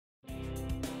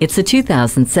It's a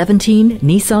 2017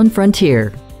 Nissan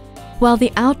Frontier. While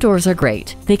the outdoors are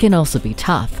great, they can also be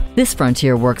tough. This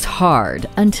Frontier works hard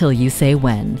until you say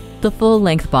when. The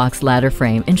full-length box ladder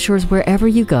frame ensures wherever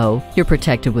you go, you're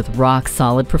protected with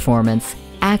rock-solid performance.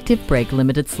 Active brake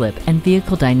limited slip and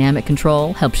vehicle dynamic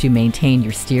control helps you maintain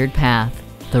your steered path.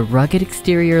 The rugged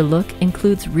exterior look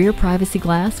includes rear privacy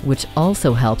glass, which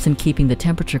also helps in keeping the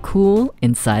temperature cool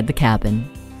inside the cabin.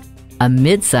 A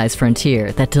mid-size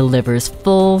Frontier that delivers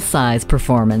full-size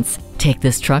performance. Take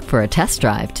this truck for a test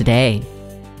drive today.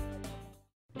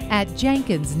 At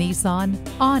Jenkins Nissan,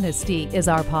 honesty is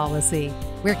our policy.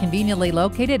 We're conveniently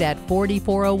located at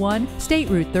 4401 State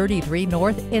Route 33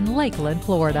 North in Lakeland,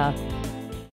 Florida.